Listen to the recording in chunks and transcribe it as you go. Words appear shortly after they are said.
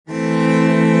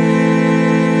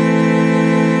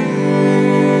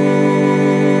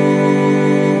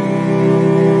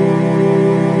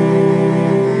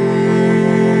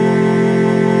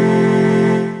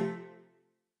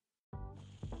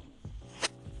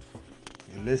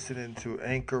You're listening to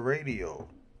Anchor Radio.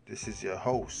 This is your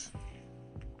host,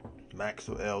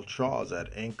 Maxwell L. Charles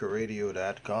at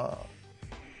anchorradio.com.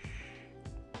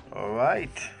 All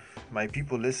right, my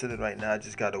people listening right now, I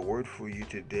just got a word for you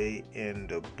today in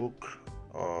the book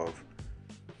of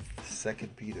 2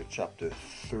 Peter chapter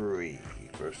 3,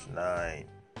 verse 9.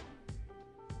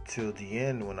 Till the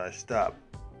end when I stop.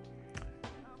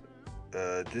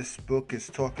 This book is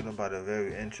talking about a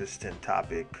very interesting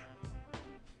topic.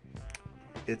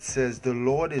 It says, the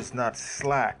Lord is not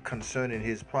slack concerning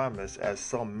his promise, as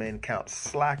some men count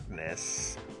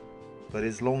slackness, but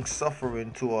is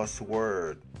long-suffering to us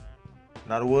word,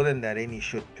 not willing that any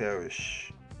should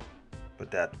perish, but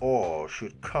that all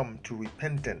should come to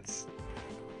repentance.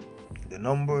 The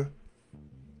number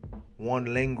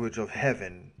one language of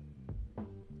heaven,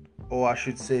 or I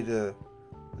should say the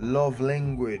love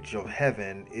language of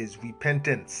heaven, is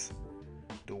repentance.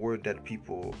 The word that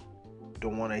people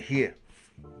don't want to hear.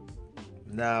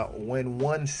 Now, when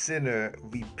one sinner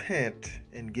repent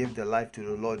and give their life to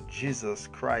the Lord Jesus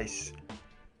Christ,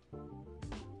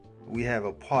 we have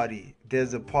a party.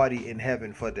 There's a party in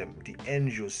heaven for them. The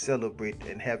angels celebrate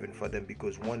in heaven for them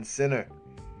because one sinner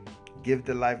give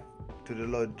their life to the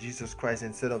Lord Jesus Christ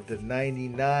instead of the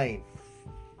 99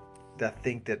 that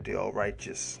think that they are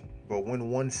righteous. But when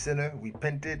one sinner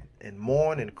repented and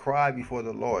mourned and cried before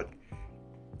the Lord,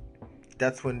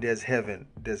 that's when there's heaven.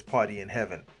 There's party in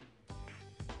heaven.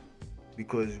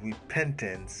 Because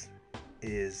repentance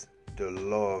is the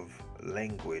love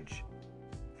language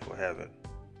for heaven.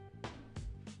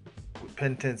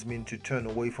 Repentance means to turn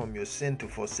away from your sin, to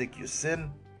forsake your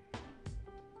sin,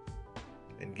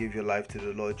 and give your life to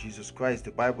the Lord Jesus Christ.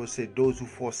 The Bible said those who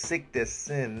forsake their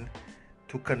sin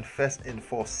to confess and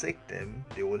forsake them,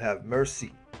 they will have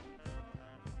mercy.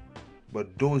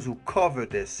 But those who cover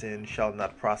their sin shall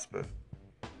not prosper.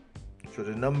 So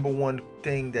the number one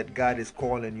thing that God is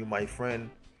calling you, my friend,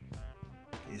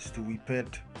 is to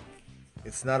repent.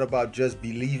 It's not about just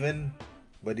believing,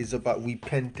 but it's about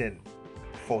repenting,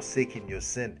 forsaking your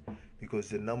sin. Because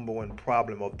the number one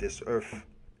problem of this earth,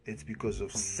 it's because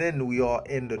of sin we are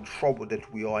in the trouble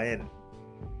that we are in.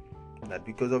 Not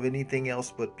because of anything else,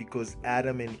 but because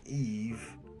Adam and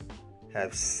Eve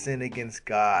have sinned against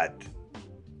God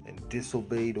and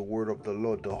disobeyed the word of the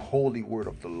Lord, the holy word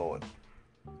of the Lord.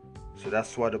 So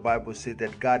that's why the Bible said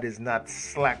that God is not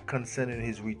slack concerning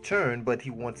his return, but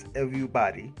he wants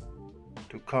everybody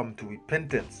to come to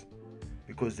repentance.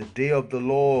 Because the day of the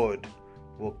Lord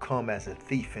will come as a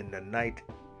thief in the night,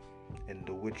 in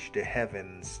the which the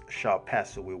heavens shall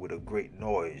pass away with a great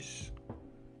noise,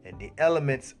 and the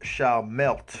elements shall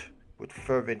melt with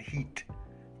fervent heat.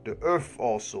 The earth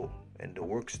also, and the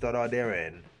works that are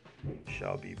therein,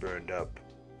 shall be burned up.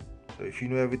 So if you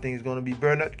know everything is going to be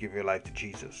burned up, give your life to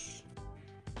Jesus.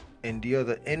 And the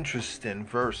other interesting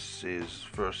verse is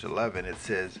verse 11. It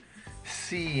says,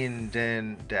 seeing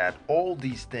then that all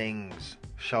these things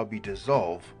shall be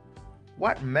dissolved,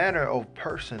 what manner of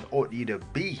person ought ye to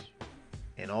be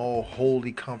in all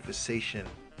holy conversation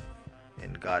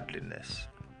and godliness,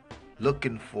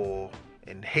 looking for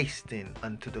and hasting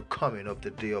unto the coming of the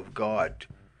day of God,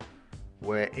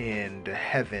 wherein the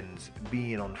heavens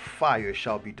being on fire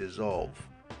shall be dissolved,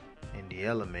 and the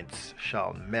elements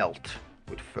shall melt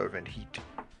with fervent heat.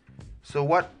 So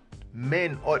what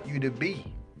men ought you to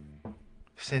be,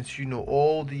 since you know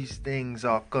all these things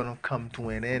are gonna come to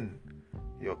an end?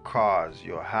 Your cars,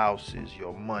 your houses,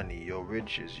 your money, your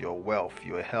riches, your wealth,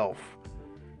 your health,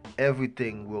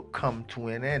 everything will come to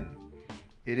an end.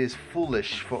 It is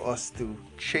foolish for us to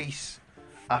chase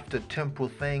after temporal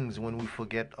things when we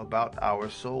forget about our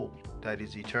soul that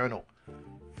is eternal.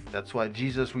 That's why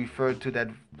Jesus referred to that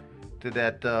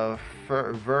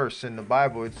verse in the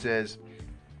Bible. It says,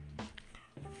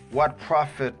 what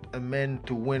profit a man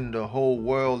to win the whole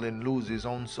world and lose his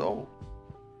own soul?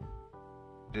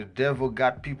 The devil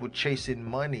got people chasing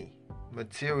money,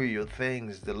 material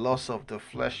things, the lust of the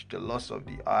flesh, the lust of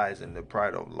the eyes, and the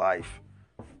pride of life.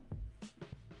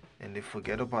 And they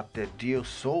forget about their dear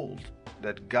soul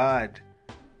that God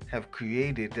have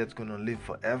created that's going to live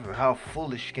forever. How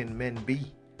foolish can men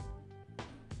be?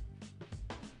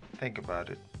 Think about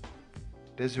it.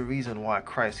 There's a reason why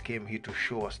Christ came here to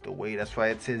show us the way. That's why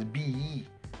it says, be ye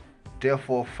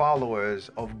therefore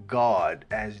followers of God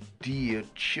as dear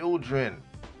children.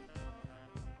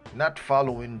 Not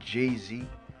following Jay-Z,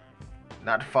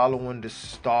 not following the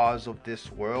stars of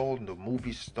this world, the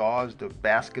movie stars, the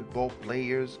basketball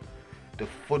players, the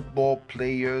football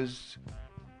players,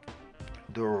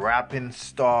 the rapping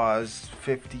stars,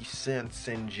 50 Cent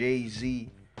and Jay-Z.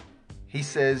 He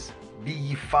says, be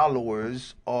ye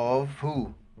followers of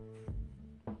who?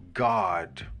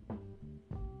 God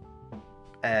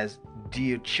as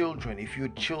dear children. If you're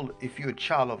a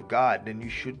child of God, then you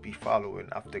should be following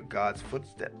after God's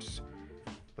footsteps.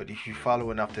 But if you're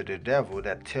following after the devil,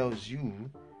 that tells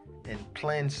you in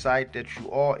plain sight that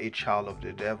you are a child of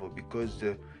the devil, because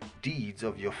the deeds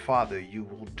of your father you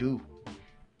will do.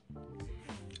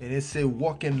 And it says,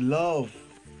 walk in love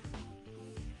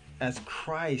as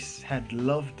Christ had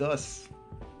loved us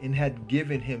and had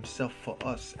given himself for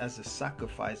us as a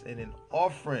sacrifice and an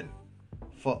offering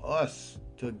for us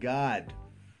to God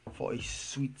for a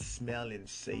sweet smelling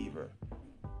savor.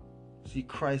 See,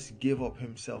 Christ gave up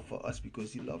himself for us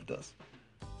because he loved us.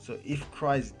 So if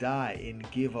Christ died and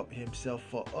gave up himself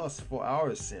for us for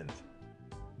our sins,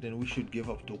 then we should give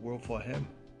up the world for him.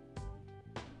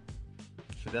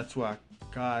 So that's why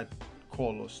God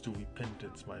called us to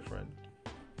repentance, my friend.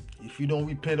 If you don't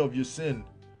repent of your sin,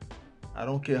 I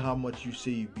don't care how much you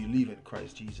say you believe in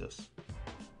Christ Jesus.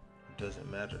 It doesn't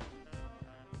matter.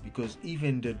 Because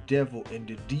even the devil and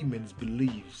the demons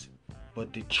believes,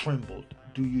 but they trembled.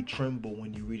 Do you tremble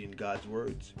when you read in God's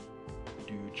words?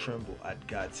 Do you tremble at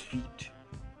God's feet?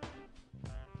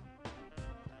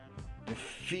 The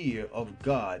fear of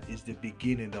God is the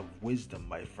beginning of wisdom,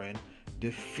 my friend.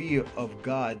 The fear of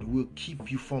God will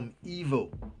keep you from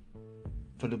evil.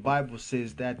 For the Bible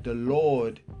says that the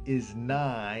Lord is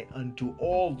nigh unto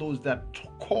all those that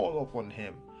call upon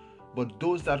him. But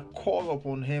those that call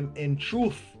upon him in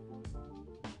truth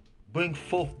bring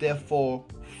forth therefore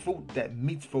fruit that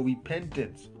meets for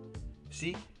repentance.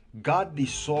 See, godly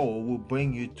sorrow will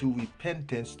bring you to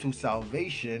repentance, to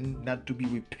salvation, not to be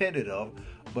repented of,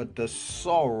 but the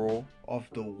sorrow of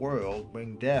the world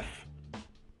bring death.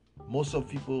 Most of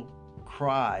people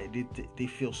cry, they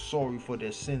feel sorry for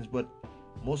their sins, but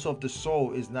most of the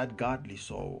sorrow is not godly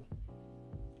sorrow.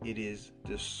 It is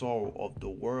the sorrow of the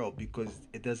world, because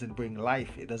it doesn't bring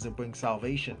life, it doesn't bring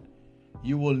salvation.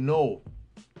 You will know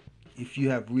if you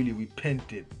have really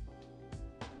repented,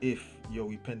 if your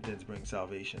repentance brings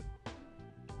salvation.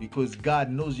 Because God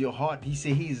knows your heart. He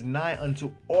said he is nigh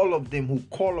unto all of them who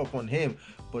call upon him,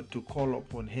 but to call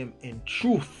upon him in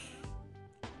truth,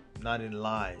 not in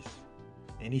lies.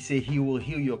 And he said he will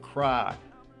hear your cry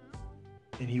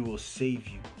and he will save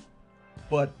you.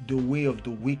 But the way of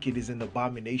the wicked is an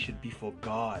abomination before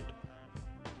God.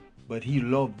 But he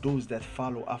loved those that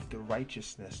follow after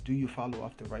righteousness. Do you follow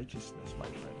after righteousness, my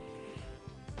friend?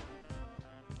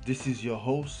 This is your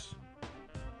host,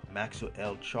 Maxwell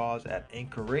L. Charles at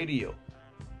Anchor Radio.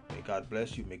 May God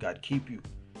bless you. May God keep you.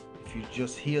 If you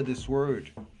just hear this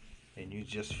word and you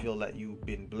just feel that you've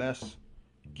been blessed,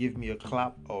 give me a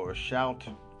clap or a shout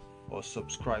or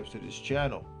subscribe to this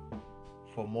channel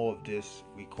for more of this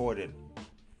recording.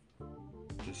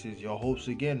 This is your host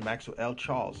again, Maxwell L.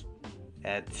 Charles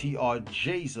at TR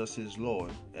Jesus is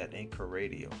Lord at Anchor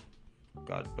Radio.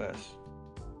 God bless.